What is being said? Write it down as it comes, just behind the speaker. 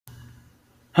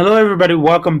Hello, everybody.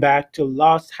 Welcome back to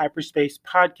Lost Hyperspace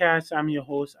Podcast. I'm your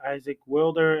host, Isaac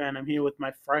Wilder, and I'm here with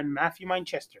my friend Matthew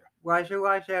Manchester. Watch,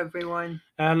 everyone.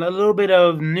 And a little bit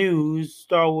of news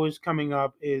Star Wars coming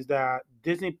up is that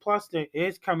Disney Plus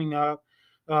is coming up.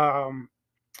 Um,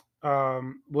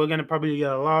 we're going to probably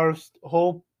get a lot of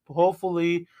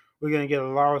hopefully, we're going to get a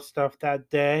lot of stuff that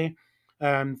day.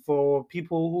 And for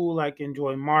people who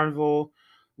enjoy Marvel,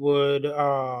 would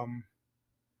um,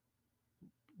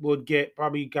 would get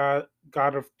probably God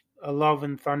of Love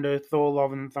and Thunder, Thor: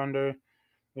 Love and Thunder,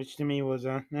 which to me was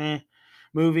a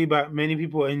movie, but many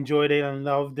people enjoyed it and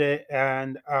loved it.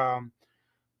 And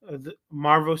the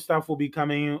Marvel stuff will be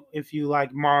coming. If you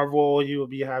like Marvel, you will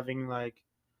be having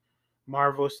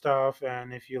Marvel stuff,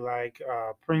 and if you like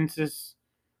Princess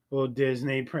or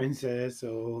Disney Princess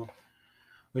or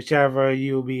whichever,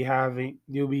 you'll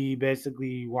be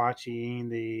basically watching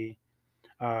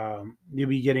you'll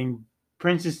be getting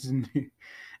Princess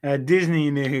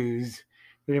Disney news,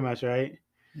 pretty much, right?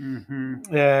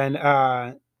 Mm-hmm.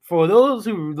 And for those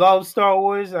who love Star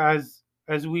Wars, as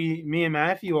me and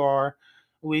Matthew are,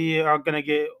 we are gonna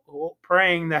get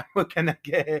praying that we're gonna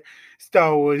get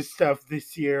Star Wars stuff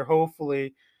this year,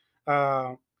 hopefully.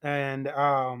 And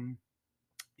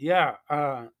yeah,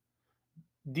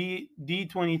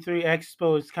 D23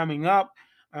 Expo is coming up,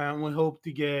 and we hope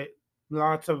to get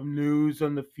lots of news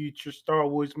on the future Star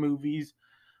Wars movies,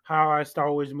 how our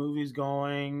Star Wars movies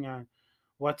going,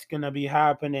 what's gonna be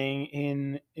happening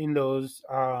in those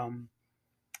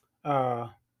uh,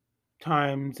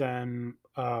 times and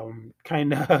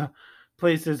kind of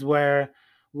places where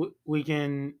we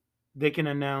can they can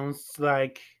announce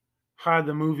how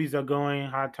the movies are going,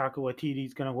 how Taika Waititi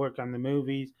is gonna work on the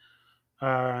movies,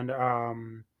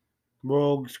 and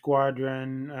Rogue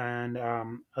Squadron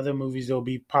and other movies that will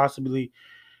be possibly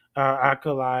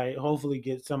Acolyte. Hopefully,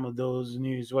 get some of those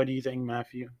news. What do you think,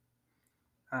 Matthew?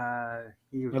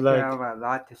 You Like, have a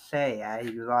lot to say. I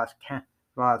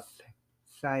lost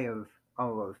sight of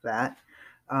all of that.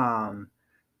 Um,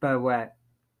 but what?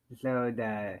 So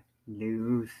the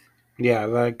news. yeah,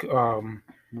 what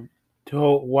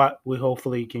we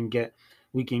hopefully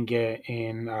we can get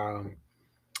in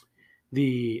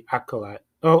the Acolyte.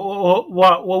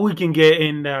 What we can get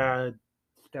in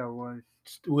Star Wars.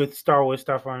 with Star Wars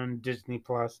stuff on Disney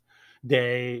Plus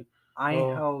Day. I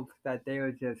Oh, hope that they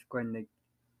were just going to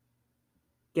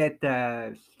get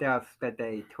the stuff that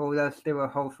they told us they will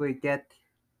hopefully get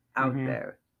out hmm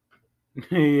there,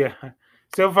 yeah.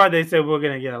 So far, they said we're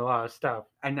gonna get a lot of stuff,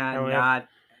 and and not not.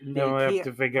 then They we have keep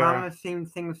to figure out. promising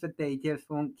things that they just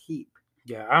won't keep.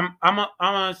 Yeah, I'm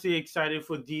honestly excited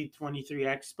for D23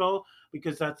 Expo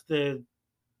because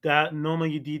that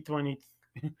normally D23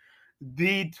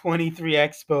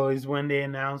 Expo is when they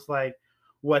announce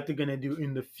what they're gonna do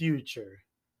in the future.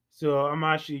 So I'm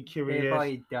actually They've curious.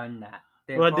 already done that.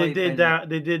 They've Well, already been.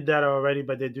 they did that already,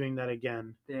 but they're doing that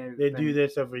again. They've They do been.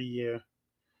 this every year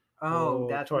Oh, or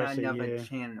that's not twice a enough a year.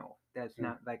 channel. That's Yeah.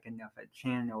 not like enough a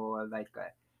channel or like a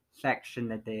section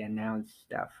that they announce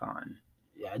stuff on.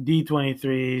 Yeah,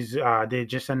 D23's they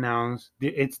just announced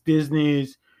it's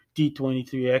Disney's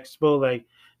D23 Expo. Like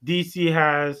DC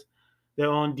has their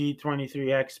own D23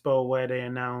 Expo where they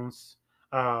announce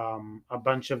a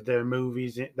bunch of their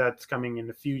movies that's coming in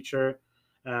the future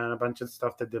and a bunch of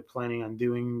stuff that they're planning on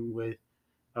doing with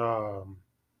um,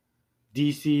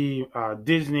 DC.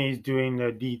 Disney's doing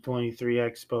the D23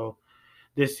 Expo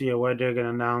this year where they're gonna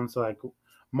announce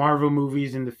Marvel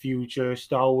movies in the future,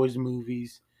 Star Wars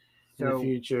movies in the So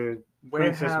future, where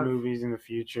princess have movies in the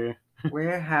future.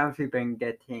 where have you been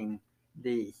getting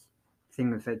these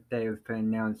things that they've been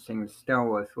announcing Star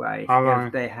Wars wise? How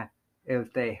long?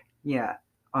 If they yeah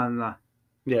online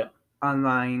Yeah,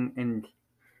 online and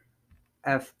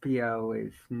FPO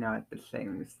is not the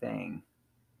same thing.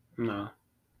 no.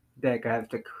 They have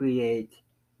to create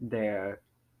their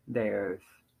theirs.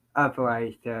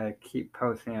 Otherwise, they keep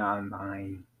posting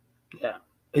online. Yeah,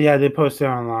 yeah. They post it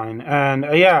online, and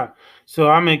yeah. So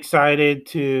I'm excited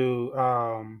to.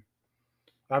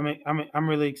 I'm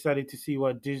really excited to see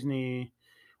what Disney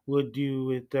would do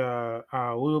with.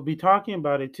 We'll be talking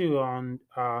about it too on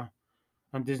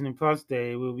Disney Plus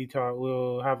Day.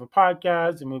 We'll have a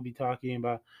podcast and we'll be talking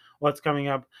about what's coming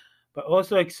up. But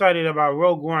also excited about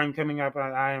Rogue One coming up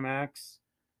at IMAX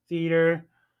theater,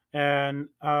 and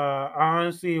I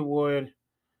honestly would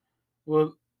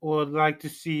would like to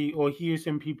see or hear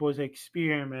some people's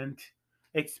experience.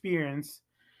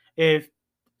 If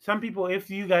some people, if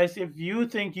you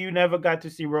think you never got to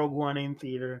see Rogue One in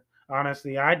theater,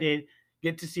 honestly, I did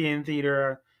get to see it in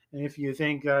theater. And if you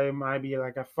think it might be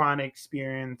like a fun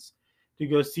experience to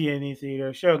go see it in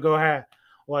theater, sure, go ahead.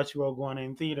 watch Rogue One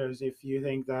in theaters if you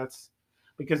think that's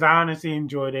because I honestly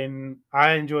enjoyed it. And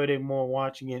I enjoyed it more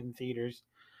watching it in theaters.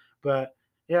 But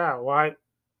yeah, why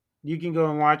you can go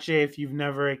and watch it if you've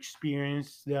never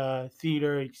experienced the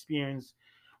theater experience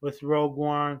with Rogue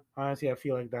One. Honestly, I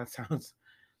feel like that sounds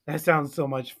so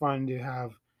much fun to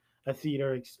have a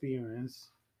theater experience.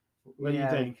 What do you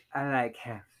Yes, think? I like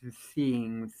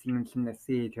seeing things in the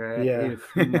theater. Yeah, It's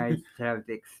nice to have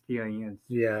the experience.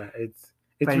 yeah, it's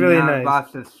But really now nice.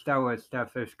 lots of Star Wars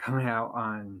stuff is coming out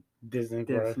on Disney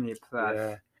Plus, Disney Plus.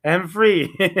 yeah, and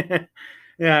free.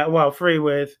 Yeah, well, free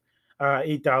with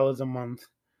 $8 a month.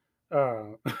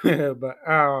 But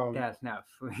That's not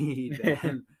free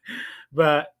then.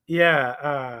 but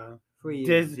yeah, Free is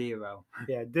Dis zero.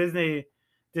 yeah Disney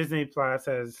Plus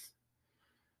has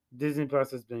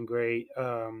been great.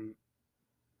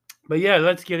 But yeah,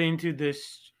 let's get into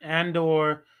this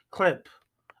Andor clip,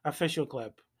 official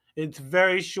clip. It's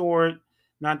very short,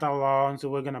 not that long, so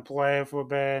we're gonna play it for a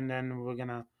bit, and then we're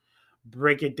gonna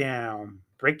break it down.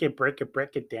 Break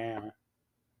it down.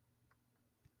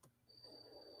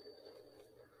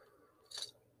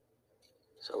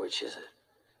 So which is it?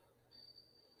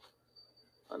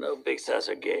 I know big stats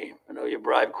are game. I know you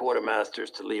bribe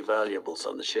quartermasters to leave valuables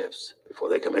on the ships before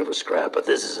they come in for scrap, but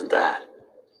this isn't that.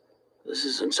 This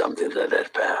isn't something that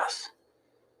let pass.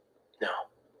 No.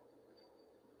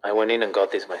 I went in and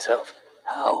got this myself.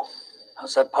 How?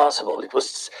 How's that possible? It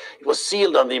was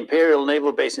sealed on the Imperial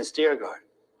Naval Base in Steergard.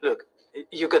 Look,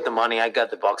 you got the money, I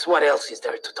got the box. What else is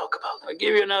there to talk about? I'll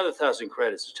give you another 1,000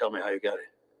 credits to tell me how you got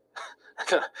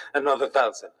it. Another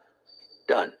 1,000.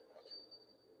 Done.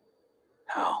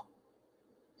 How?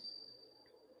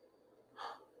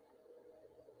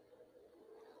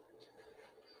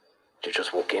 You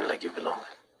just walk in like you belong.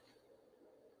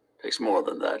 Takes more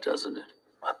than that, doesn't it?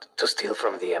 What, to steal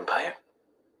from the Empire?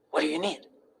 What do you need?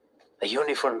 A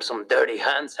uniform, some dirty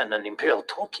hands, and an Imperial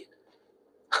toolkit.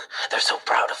 They're so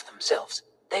proud of themselves.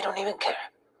 They don't even care.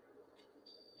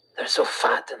 They're so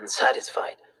fat and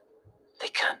satisfied. They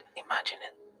can't imagine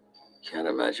it. Can't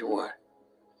imagine what.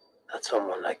 That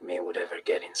someone like me would ever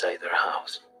get inside their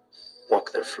house,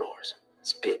 walk their floors,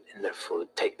 spit in their food,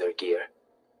 take their gear.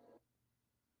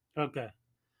 Okay.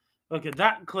 Okay,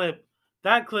 that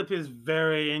clip is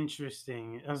very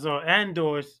interesting. And so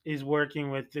Andor is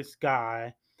working with this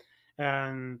guy,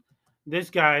 and this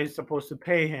guy is supposed to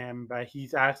pay him, but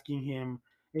he's asking him.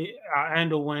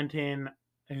 Andor went in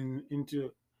and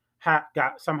into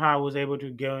got somehow was able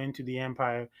to go into the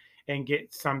Empire and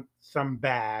get some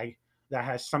bag that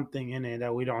has something in it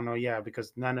that we don't know yet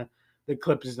because none of the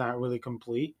clip is not really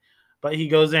complete. But he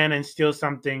goes in and steals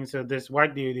something. So this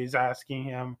white dude is asking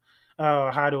him,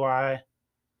 "Oh, how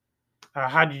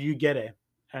did you get it?"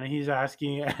 And he's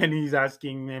asking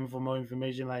him for more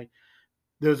information. Like,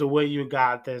 there's a way you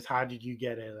got this. How did you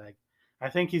get it? Like, I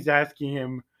think he's asking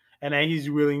him, and then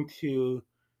he's willing to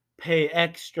pay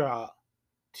extra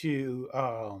to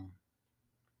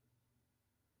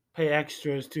pay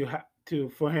extras to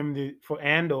for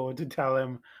Andor to tell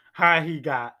him how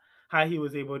he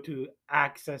was able to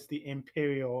access the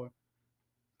Imperial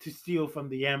to steal from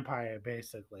the Empire,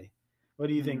 basically. What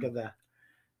do you think of that?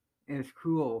 It's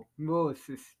cool.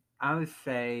 I would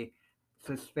say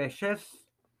suspicious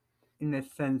in the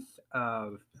sense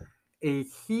of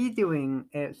is he doing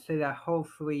it so that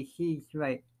hopefully he's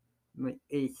like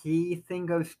is he think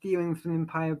of stealing from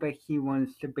Empire but he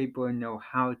wants the people to know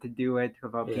how to do it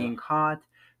without Yeah. being caught?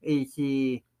 Is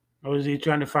he Or is he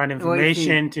trying to find or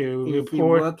information to is he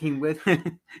report? working with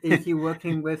the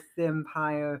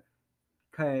Empire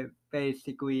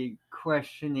basically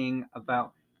questioning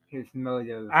about his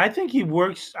motive? I think he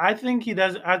works. I think he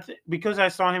does. Because I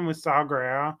saw him with Saw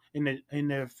Gerrera in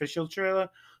the official trailer,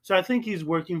 so I think he's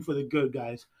working for the good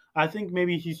guys. I think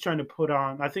maybe he's trying to put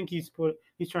on. I think he's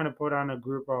trying to put on a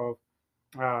group of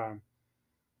uh,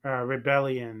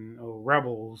 rebellion or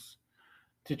rebels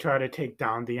to try to take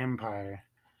down the empire,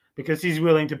 because he's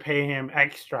willing to pay him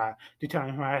extra to tell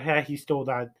him how he stole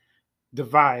that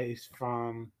device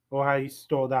from, or how he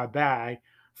stole that bag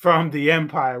from the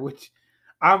empire, which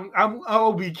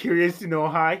I'll be curious to know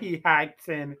how he hacks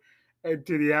in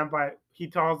to the empire. He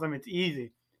tells them it's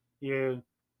easy. You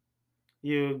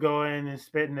you go in and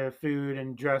spit in their food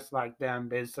and dress like them,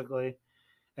 basically.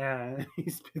 And he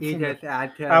spits He in their. just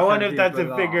add to I some wonder if that's a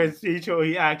people figure of along. speech or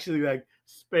he actually like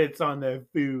spits on their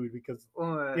food, because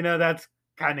Or that's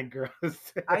kind of gross.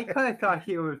 I kind of thought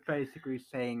he was basically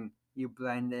saying you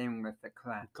blend in with the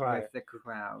crowd.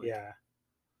 Yeah.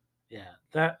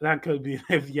 Yeah, that could be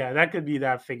yeah, that could be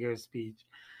that figure of speech.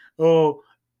 Oh,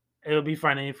 it'll be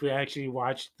funny if we actually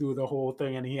watched through the whole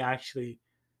thing and he actually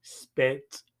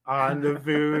spit on the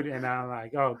food, and I'm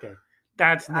like, oh, okay,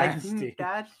 that's I nasty. think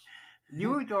that's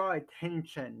you draw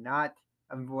attention, not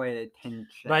avoid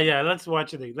attention. But yeah, let's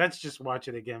watch it. Let's just watch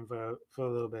it again for a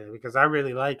little bit because I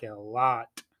really like it a lot.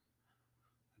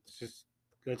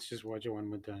 Let's just watch it one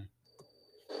more time.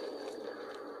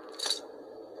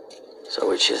 So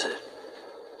which is it?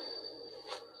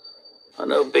 I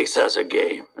know Biggs has a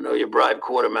game. I know you bribe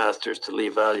quartermasters to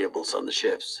leave valuables on the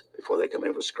ships before they come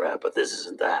in for scrap, but this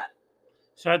isn't that.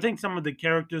 So I think some of the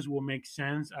characters will make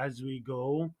sense as we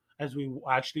go, as we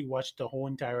actually watch the whole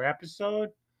entire episode.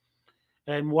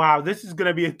 And wow, this is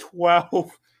gonna be a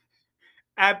 12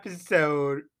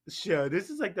 episode show. This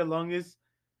is like the longest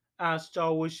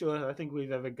Star Wars show I think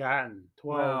we've ever gotten.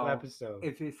 12 Well, episodes.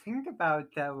 if you think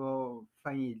about that little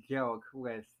funny joke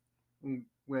with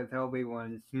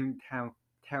Obi-Wan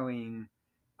telling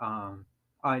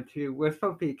R2, we're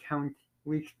supposed to be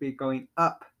we should be going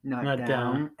up, not Not down.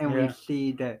 down, And yeah. we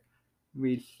see the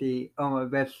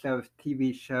rest of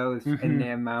TV shows Mhm. and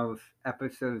their mouth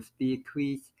episodes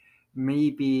decrease.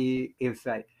 Maybe it's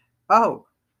like, oh,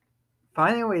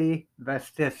 finally,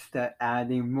 let's just start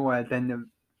adding more than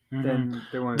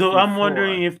the ones Though I'm before.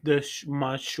 wondering if the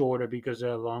much shorter because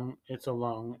they're long. It's a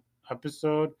long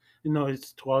episode.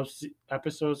 It's 12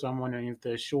 episodes. So I'm wondering if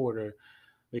they're shorter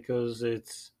because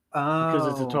it's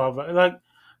a 12.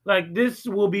 Like this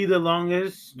will be the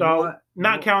longest Star.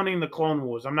 Not counting the Clone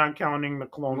Wars. I'm not counting the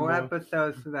Clone more Wars.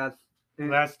 episodes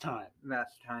Last time.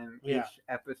 Yeah. Each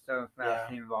episode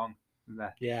lasting long.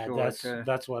 Yeah, shorter.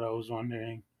 that's what I was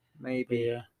wondering. Maybe.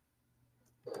 Yeah.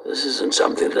 This isn't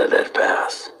something that I'd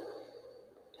pass.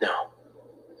 No.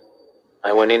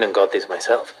 I went in and got this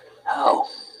myself. How?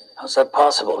 How's that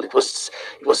possible? It was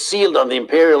sealed on the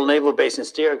Imperial Naval Base in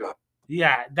Steergard.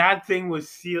 Yeah, that thing was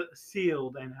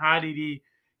sealed, and how did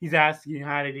he's asking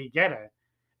how did he get it?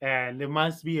 And there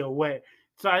must be a way.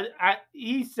 So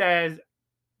he says,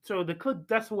 so the clip,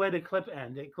 that's where the clip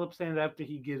ends. The clip ends after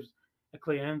he gives a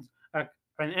clear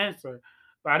an answer.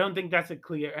 But I don't think that's a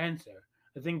clear answer.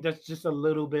 I think that's just a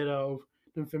little bit of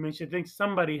information. I think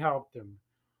somebody helped him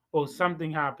or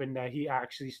something happened that he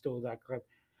actually stole that clip.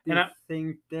 Do you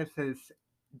think this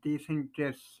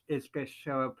is going to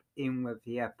show up in with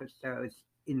the episodes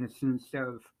in the sense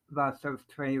of lots of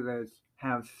trailers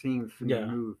have scenes from the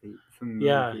movie?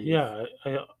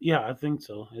 I think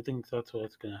so. I think that's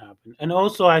what's going to happen. And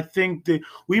also, I think that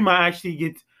we might actually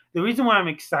get the reason why I'm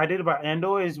excited about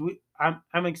Andor is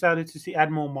I'm excited to see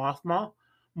Admiral Mothma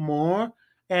more,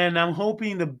 and I'm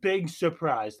hoping the big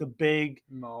surprise,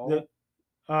 Admiral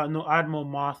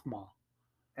Mothma.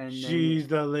 And she's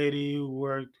the lady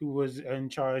who was in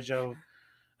charge of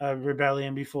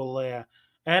Rebellion before Leia,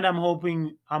 and I'm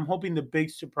hoping the big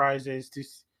surprise is to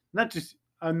not just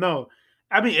no,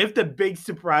 I mean if the big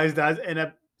surprise does end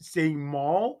up seeing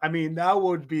Maul, I mean that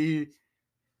would be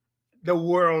the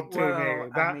world to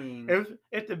me.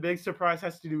 If the big surprise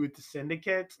has to do with the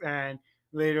syndicates and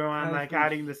later on like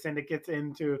adding the syndicates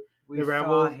into the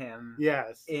rebels,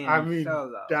 yes, I mean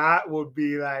Solo. That would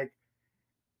be like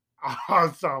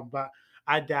awesome, but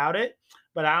I doubt it.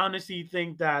 But I honestly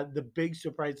think that the big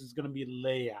surprise is going to be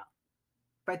Leia.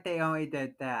 But they only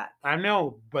did that. I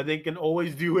know, but they can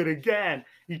always do it again.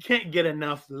 You can't get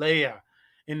enough Leia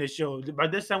in the show. By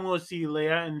this time, we'll see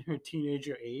Leia in her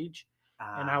teenager age,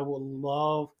 and I would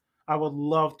love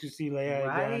to see Leia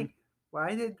again.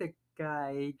 Why did the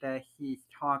guy that he's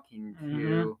talking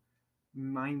to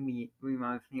reminds me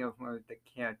of one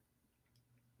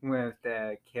of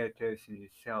the characters in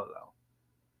Solo?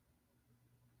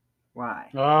 Why?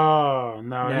 Oh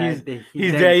no, he's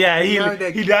there. Yeah,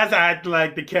 he does act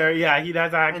like the character. Yeah, he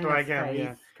does act like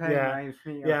him.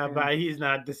 Yeah, but he's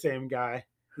not the same guy.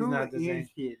 He's not the same. Who is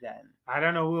he then? I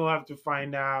don't know. We'll have to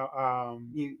find out.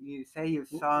 You say you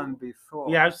saw him before?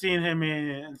 Yeah, I've seen him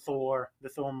in Thor, the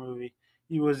Thor movie.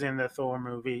 He was in the Thor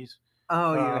movies.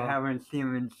 Oh, you haven't seen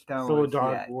him in Star Thor Wars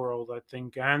Dark yet. World, I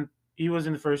think, and he was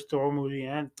in the first Thor movie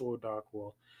and Thor Dark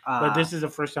World. But this is the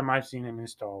first time I've seen him in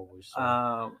Star Wars.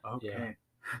 So, okay.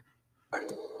 Yeah.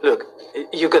 Look,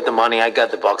 you got the money, I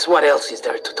got the box. What else is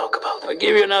there to talk about? I'll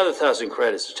give you another 1,000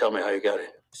 credits to tell me how you got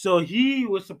it. So he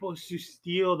was supposed to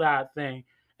steal that thing,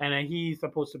 and then he's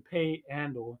supposed to pay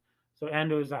Andor. So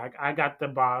Andor's like, I got the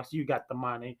box, you got the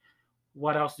money.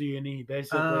 What else do you need?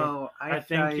 Basically. Oh, I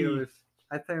thought it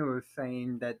was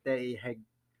saying that they had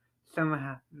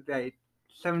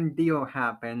some deal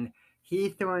happened.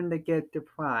 He's the one to get the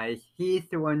prize. He's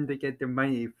the one to get the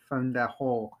money from the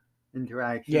whole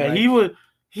interaction. Yeah,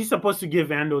 he's supposed to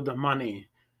give Andor the money.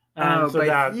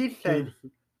 But he said,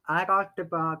 I got the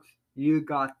box, you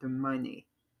got the money.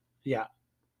 Yeah.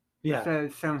 Yeah. So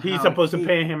somehow He's supposed to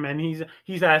pay him, and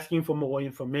he's asking for more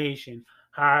information.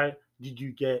 How did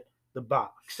you get the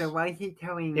box? So why is he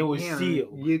telling It was him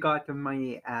sealed. you got the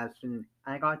money as in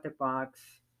I got the box?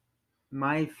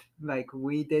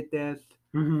 We did this.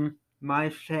 Mm-hmm. My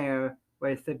share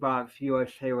was the box. Your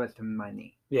share was the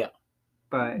money. Yeah.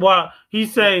 But Well,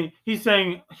 he's saying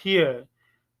here,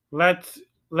 let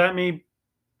me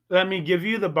give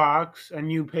you the box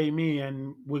and you pay me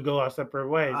and we go our separate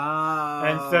ways.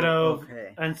 Instead of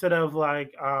okay. instead of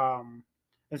like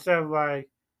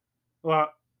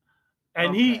well,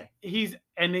 and Okay. he's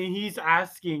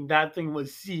asking that thing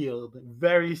was sealed,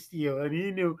 very sealed, and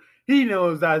he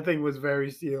knows that thing was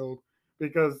very sealed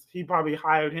because he probably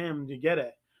hired him to get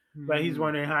it. But he's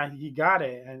wondering how he got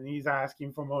it, and he's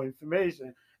asking for more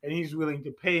information, and he's willing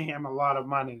to pay him a lot of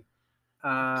money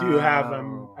to have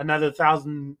him another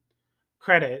 1,000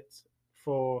 credits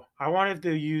for. I wanted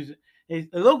to use.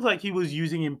 It looked like he was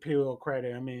using Imperial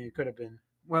credit. I mean, it could have been.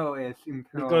 Well, it's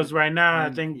Imperial. Because right now, I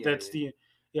think NPA. that's the.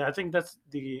 Yeah, I think that's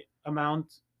the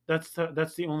amount. That's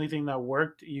the only thing that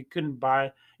worked. You couldn't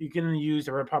use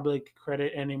the Republic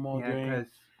credit anymore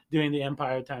during the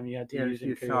Empire time. You had to use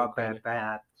you Imperial saw credit.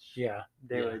 batch. Yeah,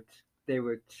 They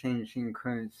were changing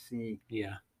currency.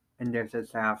 Yeah. And there's a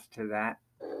after that.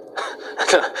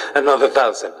 Another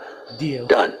 1,000. Deal.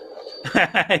 Done.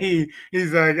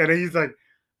 he's like,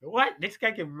 what? This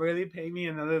guy can really pay me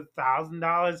another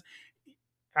 $1,000?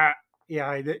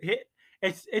 Yeah,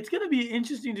 it's gonna be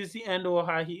interesting to see Andor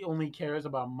how he only cares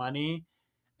about money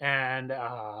and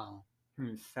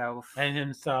himself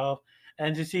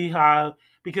and to see how,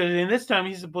 because in this time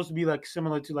he's supposed to be like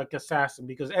similar to like assassin,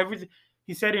 because everything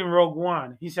he said in Rogue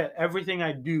One, he said everything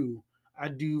I do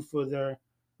for the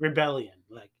rebellion.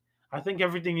 Like I think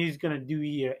everything he's gonna do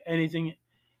here, anything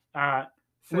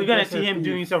we're gonna see him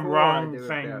doing some wrong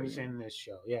things in this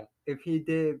show. Yeah.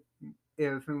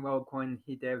 If in Rogue One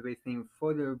he did everything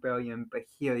for the rebellion, but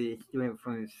here he's doing it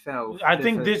for himself. I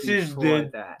think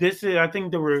I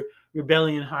think the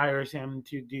rebellion hires him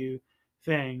to do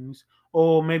things,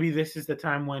 or maybe this is the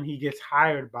time when he gets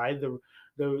hired by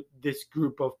this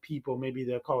group of people. Maybe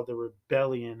they're called the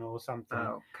rebellion or something.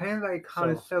 Oh, kind of like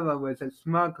Han Solo was a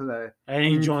smuggler, and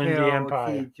he joined the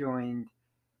Empire. He joined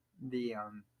the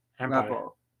Empire.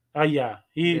 Rebel. Yeah,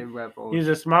 he's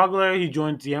a smuggler. He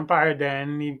joins the Empire,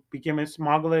 then he became a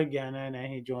smuggler again, and then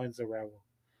he joins the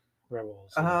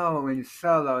rebels. Oh, in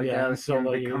Solo, yeah, that was him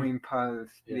becoming part of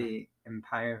the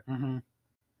Empire. Mm-hmm.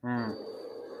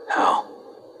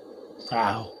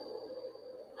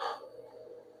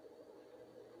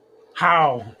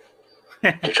 How?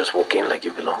 You just walk in like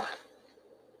you belong.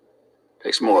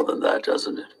 Takes more than that,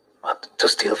 doesn't it? What? To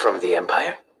steal from the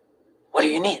Empire? What do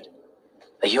you need?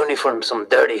 A uniform, some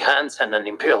dirty hands, and an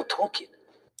Imperial toolkit.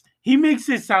 He makes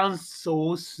it sound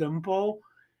so simple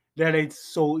that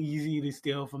it's so easy to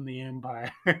steal from the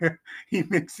Empire. He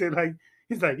makes it like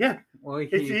he's like, yeah,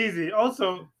 it's easy.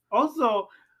 Also,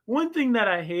 one thing that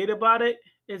I hate about it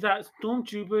is that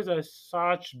stormtroopers are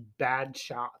such bad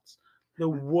shots. The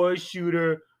worst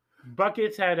shooter,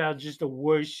 Bucket's head are just the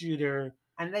worst shooter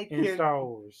in Star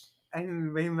Wars. I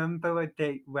remember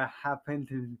what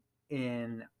happened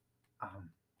in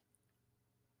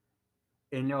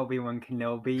Obi-Wan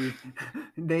Kenobi.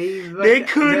 They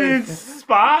couldn't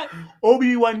spot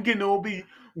Obi-Wan Kenobi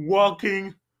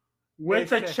walking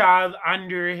with a child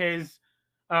under his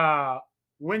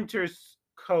winter's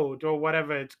coat or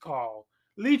whatever it's called.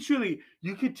 Literally,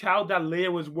 you could tell that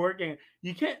Leia was working.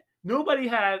 Nobody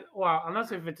had, well,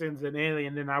 unless if it's an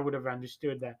alien, then I would have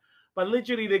understood that. But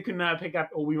literally, they could not pick up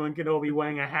Obi-Wan Kenobi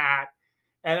wearing a hat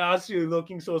and also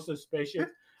looking so suspicious.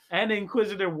 And the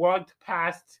Inquisitor walked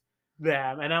past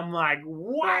them, and I'm like,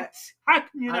 what? How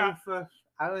can you not?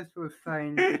 I was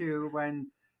referring to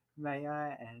when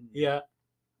Leia and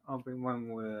Obi-Wan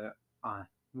were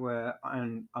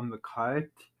on the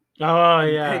cart. Oh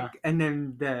yeah. And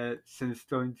then some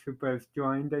stormtroopers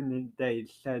joined, and then they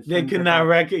said they could not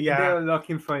recognize. Yeah. They were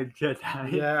looking for a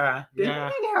Jedi. Yeah.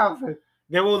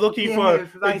 They were looking for a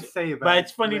lightsaber. But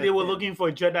it's funny, they were looking for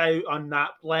a Jedi on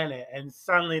that planet, and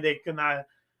suddenly they could not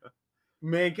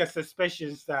make a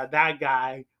suspicion that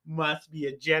guy must be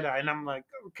a Jedi. And I'm like,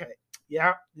 okay,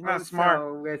 yeah, you're not smart.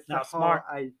 Not smart.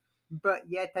 But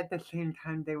yet at the same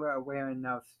time, they were aware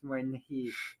enough when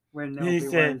Obi-Wan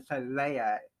said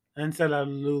Leia instead of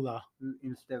Lula.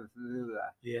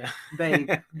 Yeah.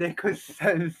 They could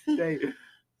sense that.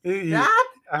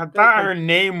 I thought her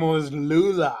name was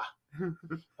Lula.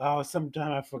 Oh,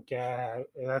 sometime I forget.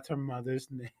 That's her mother's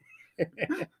name.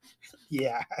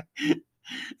 Yeah.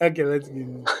 Okay, let's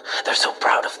get. They're so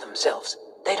proud of themselves.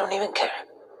 They don't even care.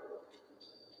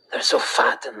 They're so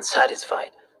fat and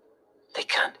satisfied. They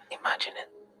can't imagine it.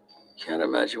 Can't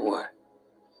imagine what.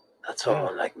 That Yeah.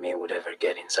 someone like me would ever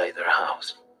get inside their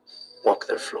house, walk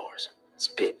their floors,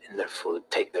 spit in their food,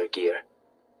 take their gear.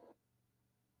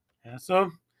 Yeah. So,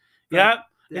 But yeah,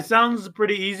 it that- sounds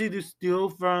pretty easy to steal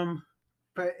from.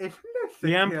 But isn't there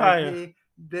The Empire. security?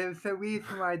 There's a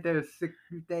reason why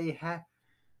they have.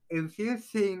 If you're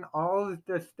seeing all of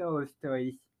the Star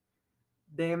Stories,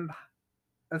 them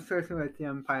especially with the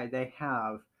Empire, they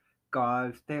have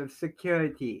guards. They have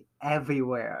security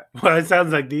everywhere. Well, it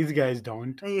sounds like these guys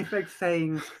don't. And it's like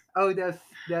saying, "Oh,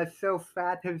 they're so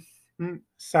fat and Satisfying.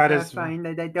 satisfying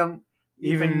that they don't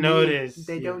Even need- notice,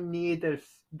 They yeah. don't need us.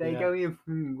 They Yeah. don't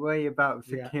even worry about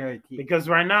Yeah. security. Because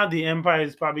right now the Empire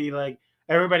is probably like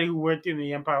everybody who worked in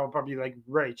the Empire will probably like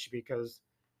rich because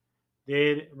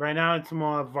right now it's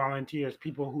more volunteers,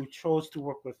 people who chose to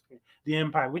work with the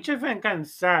Empire, which I find kind of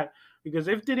sad because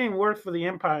if they didn't work for the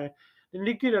Empire, then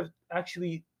they could have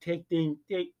actually taken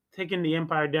the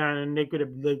Empire down and they could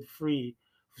have lived free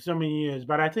for so many years.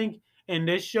 But I think in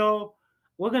this show,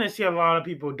 we're gonna see a lot of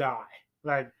people die.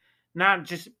 Like not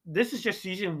just this is just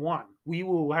season 1. We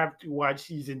will have to watch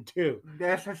season 2.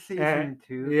 There's a season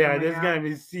 2. Yeah, coming there's out, gonna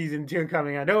be season 2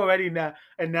 coming out. They already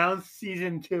announced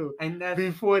season 2 and that's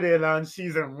before they announced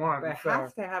season 1. but So,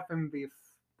 has to happen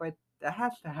but that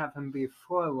has to happen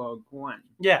before Rogue One.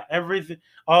 yeah, everything,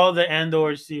 all the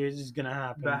Andor series is gonna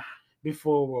happen But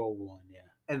before World War. Yeah,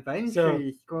 eventually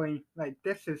it's going like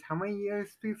this is how many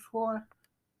years before?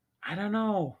 I don't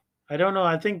know.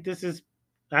 I think this is.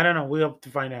 I don't know. We have to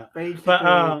find out. Basically,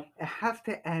 But it has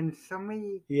to end so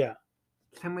many yeah,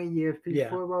 years Yeah.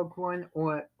 before Rogue One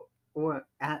or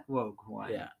at Rogue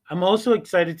One. yeah. I'm also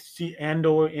excited to see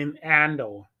Andor in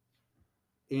Andor.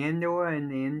 Andor and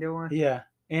Andor. Yeah,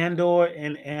 Andor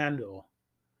and Andor.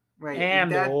 Right.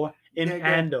 Andor in yeah, 'cause-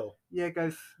 Andor. Yeah,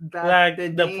 because that's Like the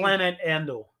the name, planet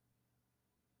Andor.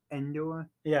 Andor,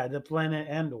 Yeah, the planet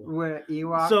Andor. where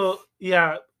Ewoks. So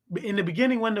yeah, in the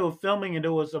beginning when they were filming it,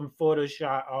 there was some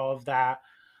Photoshop of that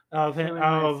of so him we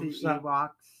might of see some, Ewoks.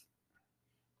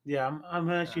 yeah. I'm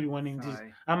actually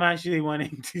Sorry. I'm actually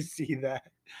wanting to see that.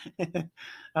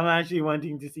 I'm actually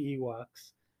wanting to see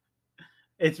Ewoks.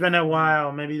 It's been a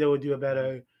while. Maybe they will do a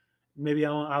better. Maybe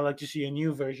I like to see a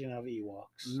new version of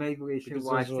Ewoks. Maybe we should Because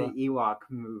watch those the were- Ewok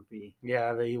movie.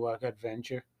 Yeah, the Ewok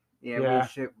adventure. Yeah, Yeah. we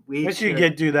should. We should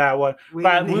get to that one, we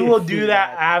but we need will to do see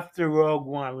that after Rogue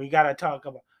One. We gotta talk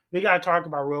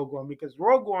about Rogue One because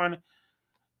Rogue One,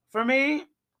 for me,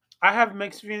 I have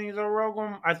mixed feelings on Rogue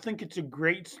One. I think it's a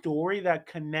great story that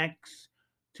connects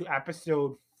to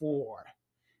Episode 4.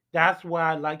 That's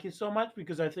why I like it so much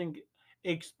because I think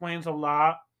it explains a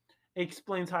lot. It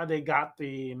explains how they got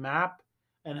the map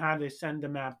and how they send the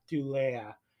map to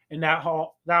Leia, and that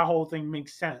whole thing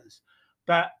makes sense.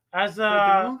 But as But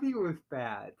a the movie was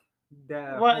bad.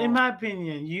 well, in my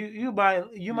opinion, you might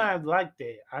have liked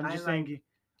it. I'm I just like- thinking.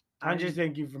 I'm just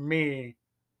thinking for me,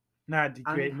 not the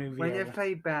great movie. When you ever.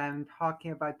 say bad, I'm talking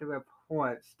about the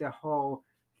reports. The whole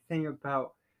thing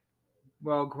about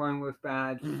Rogue One was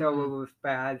bad, Solo was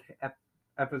bad,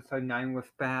 Episode 9 was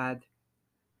bad.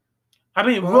 I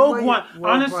mean, Well, Rogue wait, One. Rogue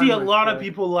Honestly, One a was lot of good.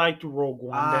 people liked Rogue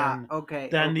One Okay.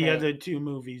 than the okay. other two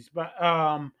movies. But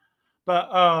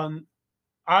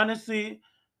honestly,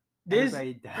 this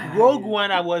Everybody died. Rogue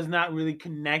One, I was not really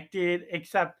connected,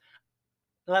 except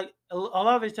like a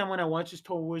lot of the time when I watch a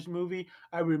Star Wars movie,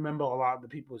 I remember a lot of the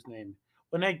people's names.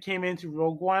 When I came into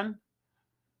Rogue One,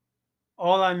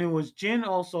 all I knew was Jin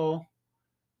also,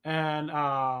 and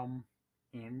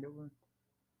Andor?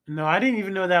 no, I didn't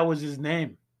even know that was his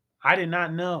name. I did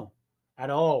not know at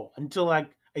all until like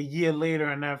a year later,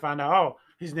 and I found out, oh,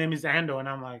 his name is Andor, and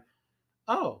I'm like,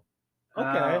 oh,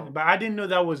 okay, Oh. but I didn't know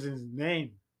that was his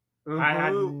name I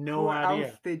had Who- no who idea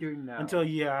else did you know? until a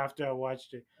year after I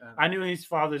watched it. Oh. I knew his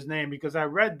father's name because I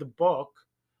read the book.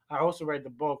 I also read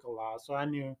the book a lot, so I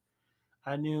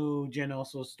knew Jin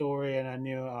Oso's story, and I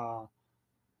knew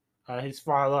his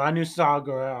father. I knew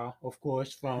Saga, of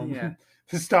course, from Yeah.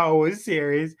 the Star Wars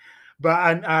series,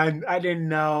 but I didn't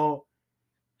know.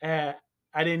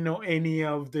 I didn't know any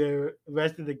of the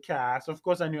rest of the cast. Of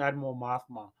course, I knew Admiral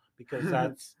Mothma because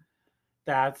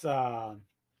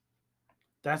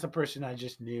that's a person I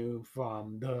just knew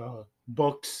from the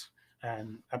books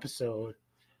and episode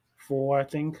 4, I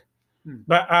think.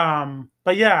 But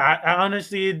yeah, I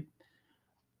honestly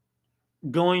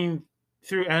going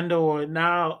through Andor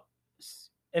now.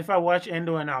 If I watch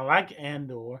Andor and I like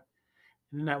Andor,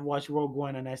 and then I watch Rogue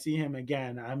One and I see him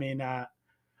again, I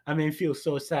may feel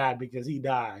so sad because he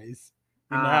dies.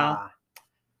 You know,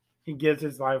 he gives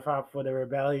his life up for the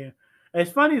rebellion,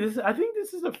 It's funny. I think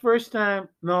this is the first time.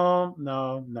 No,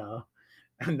 no, no,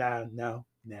 no, no,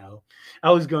 no.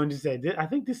 I was going to say. I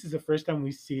think this is the first time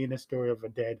we've seen a story of a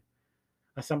dead,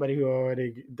 somebody who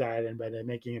already died, and by then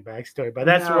making a backstory. But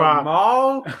that's No, raw.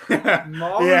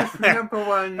 Maul Yeah. is number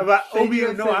one. But Obi,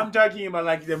 Sidious no, is, I'm talking about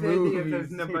like the Sidious is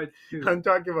movies. number two. I'm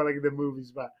talking about like the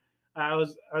movies, but I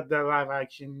was at the live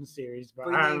action series. But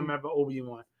I Bringing remember Obi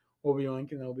Wan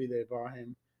Kenobi. They brought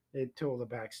him. They told the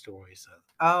backstory. So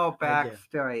I did.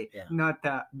 backstory, Yeah. not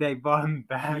that they brought him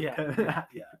back. Yeah, to yeah, life.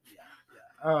 yeah,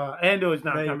 yeah. Andor is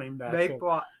not They coming back. they So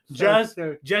brought just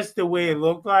Chester. just the way it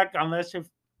looked like, unless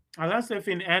if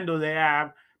in Andor they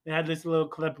had this little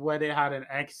clip where they had an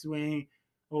X-wing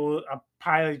or a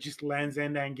pilot just lands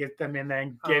in there and gets them in there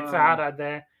and gets out of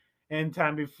there in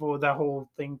time before the whole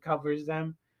thing covers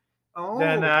them.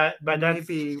 Then, but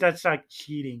maybe that's like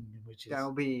cheating, which is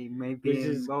that'll be maybe which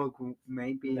in is Rogue.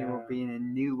 Maybe it will no. be in a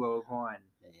new Rogue One.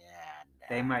 Yeah,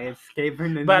 They might nah. escape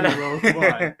in the But new Rogue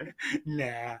One.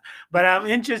 nah. But I'm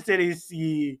interested to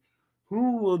see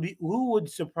who would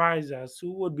surprise us.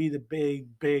 Who would be the big,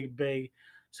 big, big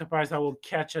surprise that will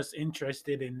catch us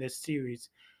interested in this series?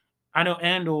 I know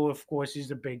Andor, of course,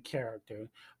 is a big character,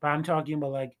 but I'm talking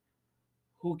about like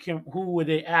who would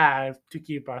they add to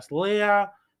keep us? Leia,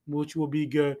 which will be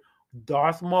good.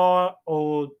 Darth Maul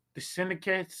or the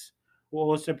Syndicates will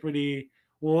also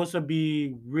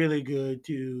be really good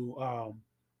to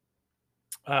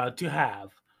have.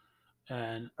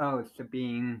 And Oh, so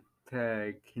being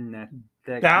the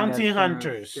bounty connection of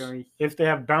hunters, stories. if they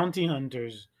have bounty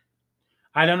hunters,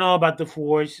 I don't know about the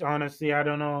Force. Honestly, I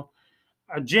don't know.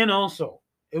 Jin also.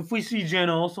 If we see Jin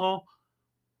also,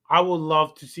 I would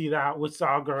love to see that with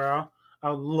Sagara. I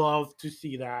would love to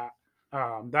see that.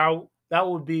 That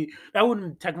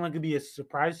wouldn't technically be a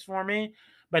surprise for me,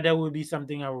 but that would be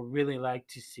something I would really like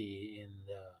to see in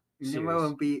the You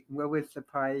know series. what would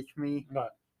surprise me?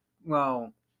 But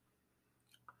Well,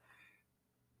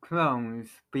 clones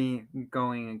being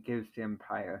going against the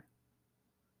Empire.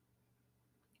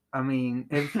 I mean,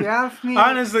 if you ask me,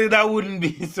 honestly, that wouldn't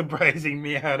be surprising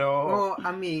me at all. well,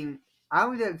 I mean, I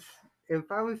would have, if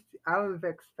I would have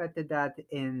expected that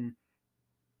in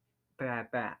Bad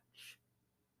Batch.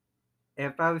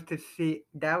 If I was to see,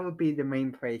 that would be the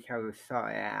main place I would saw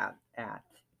it at.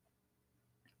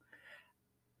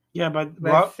 Yeah, but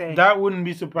Let's say, that wouldn't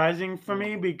be surprising for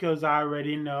me because I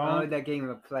already know. oh, they're getting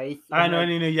replaced. I know,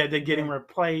 Like, yeah, they're getting yeah.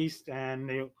 replaced, and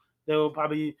they will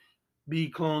probably be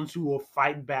clones who will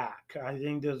fight back. I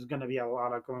think there's gonna be a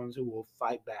lot of clones who will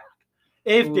fight back.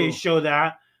 If they Ooh. show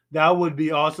that, that would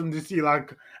be awesome to see,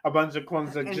 like a bunch of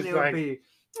clones that And just it would like be,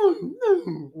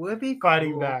 would be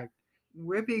fighting cool. back.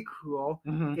 Would be cool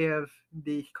Mhm. if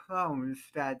these clones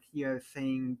that you're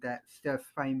saying that still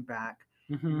fighting back.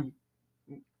 Mhm.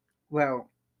 Well,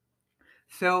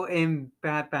 so in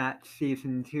Bad Batch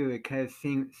season 2, it kind of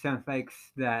sounds like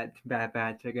that Bad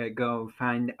Batch are gonna go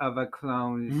find other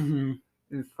clones Mhm.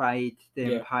 and fight the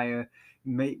Yeah. Empire.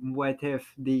 What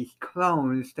if these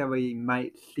clones that we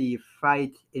might see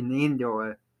fight in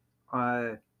Andor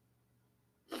are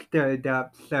stirred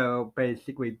up? So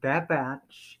basically, Bad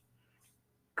Batch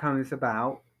comes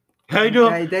about. I know.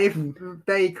 They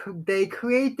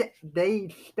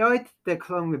start the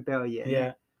Clone Rebellion.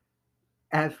 Yeah.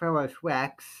 As well as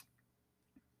Rex,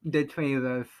 the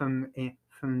trailer from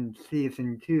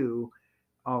season 2,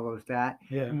 all of that.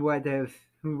 Yeah. What if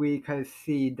we could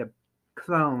see the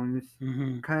clones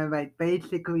Mhm. kind of like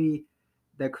basically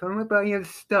the Clone Rebellion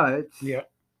starts, Yeah.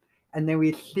 and then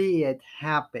we see it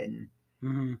happen.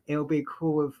 Mhm. It would be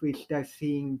cool if we start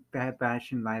seeing Bad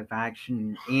Batch in live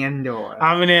action Andor.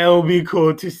 I mean, it would be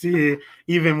cool to see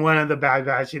even one of the Bad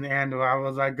Batch in Andor. I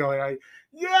was like going like,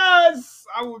 yes,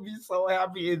 I would be so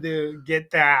happy to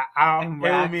get that out. And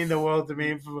It would mean the Rex, world to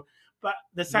me. But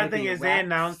the sad thing maybe is, they Rex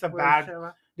announced will show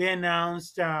up. They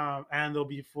announced Andor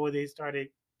before they started.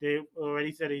 They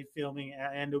already started filming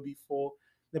Andor before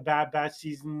the Bad Batch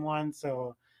season 1,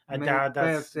 so I doubt But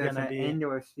that's if there's gonna an be.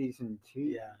 Andor season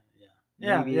 2,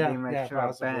 Yeah, maybe they might show up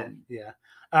possible. then. Yeah.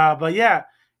 But yeah,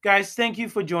 guys, thank you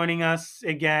for joining us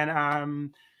again.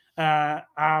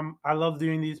 I love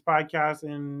doing these podcasts,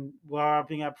 and we're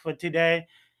wrapping up for today.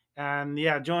 And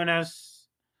yeah, join us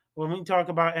when we talk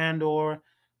about Andor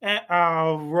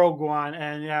and Rogue One.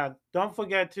 And yeah, don't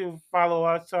forget to follow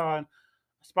us on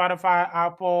Spotify,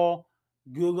 Apple,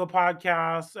 Google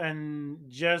Podcasts, and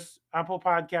just Apple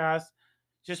Podcasts,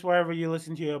 just wherever you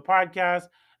listen to your podcast.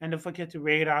 And don't forget to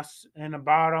rate us in the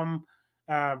bottom,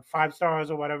 5 stars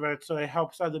or whatever, so it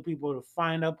helps other people to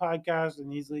find our podcast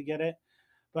and easily get it.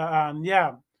 But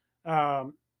yeah,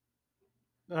 um,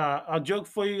 a joke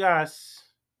for you guys.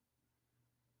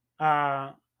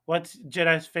 What's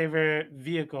Jedi's favorite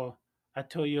vehicle? A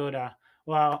Toyota.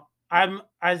 Well, I'm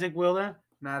Isaac Wheeler.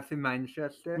 Matthew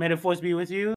Manchester. May the force be with you.